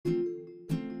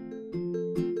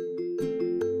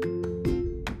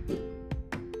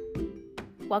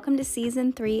Welcome to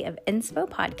season 3 of Inspo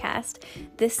Podcast.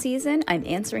 This season, I'm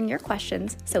answering your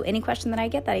questions. So any question that I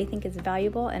get that I think is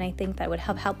valuable and I think that would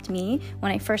have helped me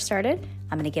when I first started,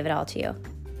 I'm going to give it all to you.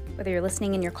 Whether you're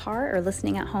listening in your car or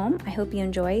listening at home, I hope you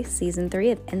enjoy season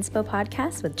 3 of Inspo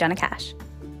Podcast with Jenna Cash.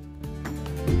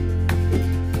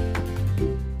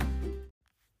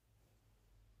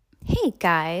 Hey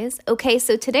guys. Okay,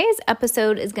 so today's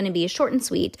episode is going to be short and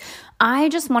sweet. I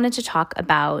just wanted to talk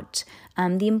about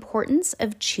the importance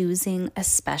of choosing a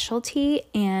specialty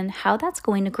and how that's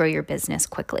going to grow your business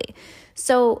quickly.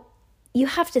 So you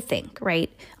have to think, right?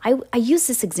 I use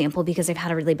this example because I've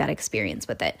had a really bad experience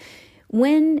with it.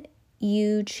 When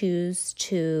you choose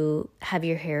to have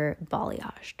your hair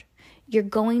balayaged, you're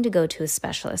going to go to a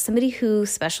specialist, somebody who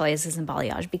specializes in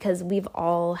balayage, because we've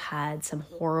all had some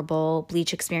horrible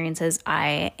bleach experiences.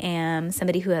 I am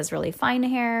somebody who has really fine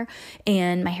hair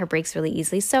and my hair breaks really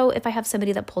easily. So if I have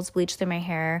somebody that pulls bleach through my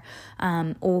hair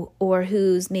or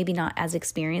who's maybe not as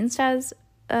experienced as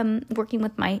working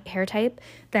with my hair type,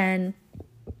 then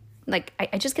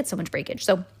I just get so much breakage.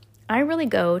 So I really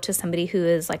go to somebody who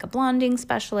is like a blonding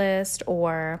specialist,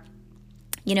 or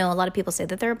a lot of people say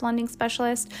that they're a blonding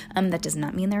specialist. That does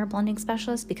not mean they're a blonding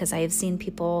specialist, because I have seen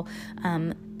people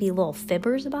be little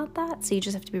fibbers about that. So you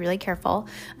just have to be really careful.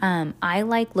 I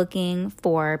like looking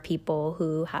for people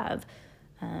who have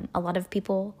a lot of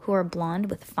people who are blonde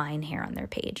with fine hair on their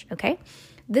page. Okay.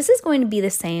 This is going to be the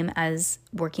same as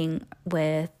working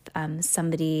with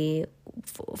somebody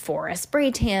for a spray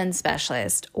tan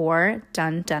specialist or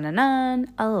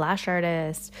a lash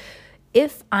artist.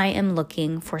 If I am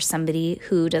looking for somebody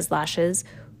who does lashes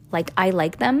like I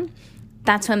like them,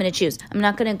 that's who I'm going to choose. I'm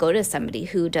not going to go to somebody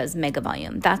who does mega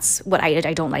volume. That's what I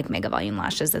don't like mega volume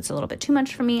lashes. That's a little bit too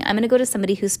much for me. I'm going to go to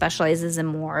somebody who specializes in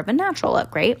more of a natural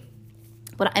look, right?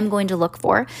 What I'm going to look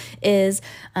for is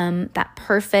that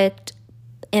perfect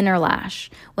inner lash.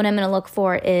 What I'm going to look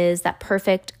for is that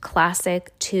perfect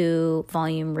classic to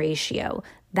volume ratio.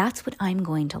 That's what I'm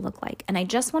going to look like. And I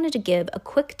just wanted to give a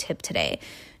quick tip today.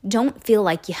 Don't feel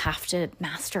like you have to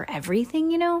master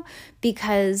everything,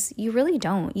 because you really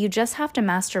don't. You just have to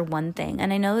master one thing.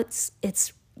 And I know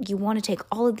it's you want to take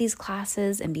all of these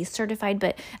classes and be certified,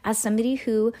 but as somebody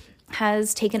who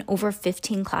has taken over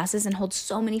 15 classes and holds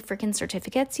so many freaking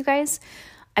certificates, you guys,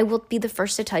 I will be the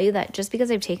first to tell you that just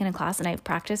because I've taken a class and I've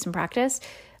practiced,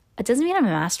 it doesn't mean I'm a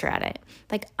master at it.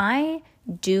 I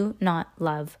do not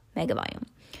love mega volume.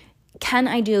 Can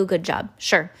I do a good job?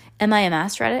 Sure. Am I a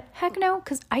master at it? Heck no,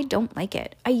 because I don't like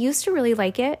it. I used to really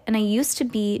like it, and I used to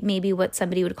be maybe what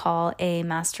somebody would call a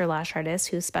master lash artist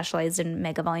who specialized in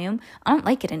mega volume. I don't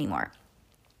like it anymore.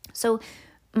 So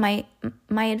my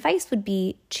advice would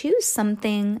be choose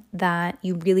something that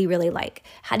you really, really like.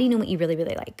 How do you know what you really,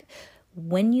 really like?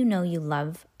 When you know you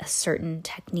love a certain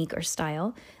technique or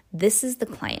style, this is the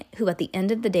client who at the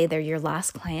end of the day, they're your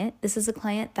last client. This is a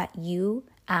client that you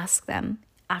ask them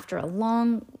after a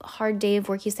long, hard day of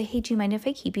work. You say, hey, do you mind if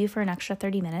I keep you for an extra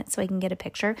 30 minutes so I can get a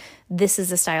picture? This is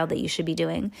the style that you should be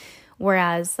doing.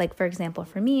 Whereas, for example,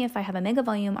 for me, if I have a mega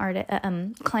volume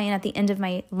client at the end of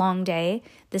my long day,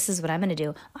 this is what I'm going to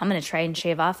do. I'm going to try and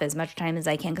shave off as much time as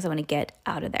I can because I want to get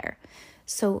out of there.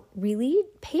 So really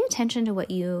pay attention to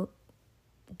what you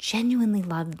genuinely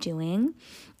love doing.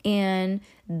 And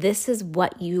this is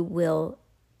what you will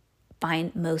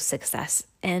find most success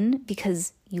in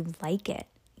because you like it.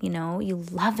 You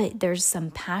love it. There's some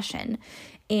passion.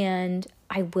 And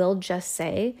I will just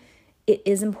say it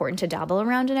is important to dabble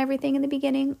around in everything in the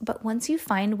beginning. But once you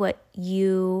find what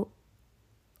you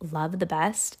love the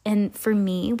best, and for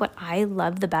me, what I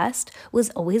love the best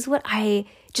was always what I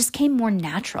just came more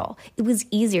natural. It was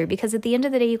easier because at the end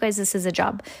of the day, you guys, this is a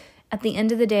job. At the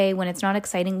end of the day, when it's not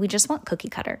exciting, we just want cookie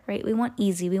cutter, right? We want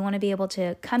easy. We want to be able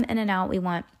to come in and out. We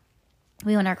want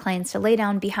our clients to lay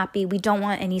down, be happy. We don't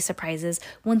want any surprises.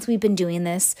 Once we've been doing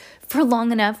this for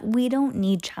long enough, we don't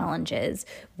need challenges.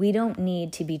 We don't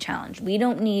need to be challenged. We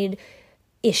don't need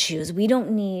issues. We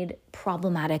don't need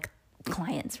problematic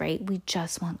clients, right? We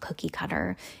just want cookie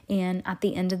cutter. And at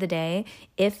the end of the day,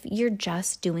 if you're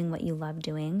just doing what you love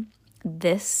doing,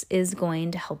 this is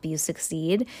going to help you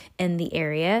succeed in the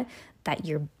area that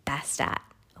you're best at.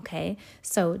 Okay,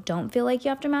 so don't feel like you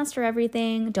have to master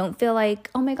everything. Don't feel like,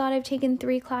 oh my God, I've taken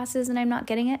 3 classes and I'm not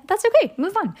getting it. That's okay.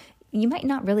 Move on. You might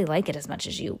not really like it as much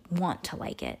as you want to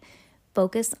like it.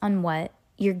 Focus on what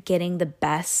you're getting the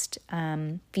best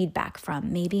feedback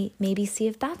from. Maybe see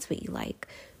if that's what you like.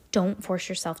 Don't force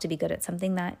yourself to be good at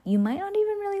something that you might not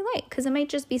even really like, because it might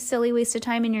just be silly waste of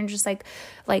time and you're just like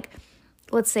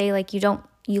let's say you don't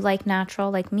you like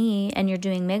natural like me and you're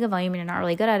doing mega volume and you're not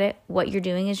really good at it, what you're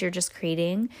doing is you're just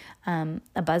creating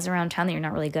a buzz around town that you're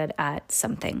not really good at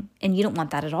something. And you don't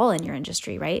want that at all in your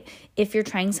industry, right? If you're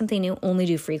trying something new, only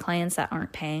do free clients that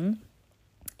aren't paying.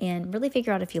 And really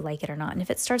figure out if you like it or not. And if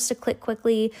it starts to click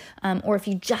quickly, or if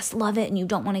you just love it and you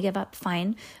don't want to give up,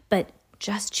 fine. But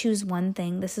just choose one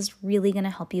thing. This is really going to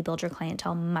help you build your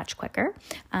clientele much quicker.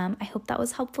 I hope that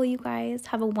was helpful, you guys.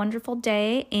 Have a wonderful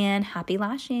day and happy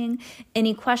lashing.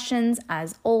 Any questions,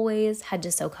 as always, head to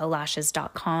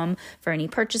SoCoLashes.com for any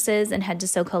purchases, and head to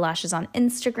SoCoLashes on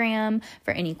Instagram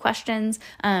for any questions.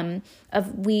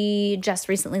 We just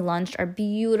recently launched our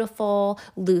beautiful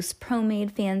loose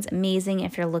ProMade fans. Amazing.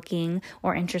 If you're looking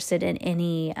or interested in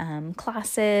any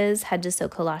classes, head to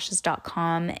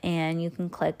SoCoLashes.com and you can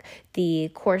click the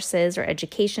courses or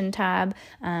education tab.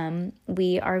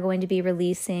 We are going to be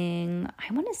releasing,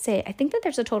 I think that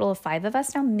there's a total of 5 of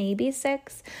us now, maybe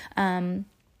 6.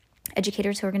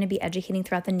 Educators who are going to be educating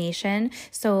throughout the nation.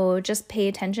 So just pay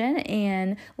attention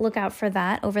and look out for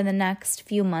that over the next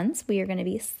few months. We are going to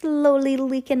be slowly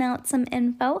leaking out some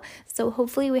info. So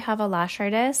hopefully we have a lash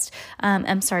artist, an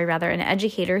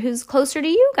educator who's closer to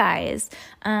you guys.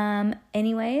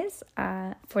 Anyways,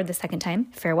 for the second time,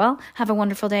 farewell. Have a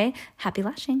wonderful day. Happy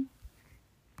lashing.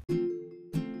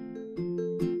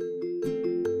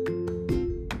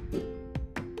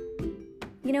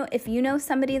 If you know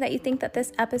somebody that you think that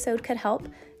this episode could help,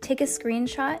 take a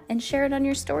screenshot and share it on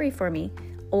your story for me.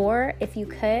 Or if you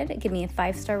could, give me a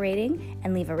 5-star rating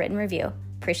and leave a written review.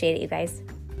 Appreciate it, you guys.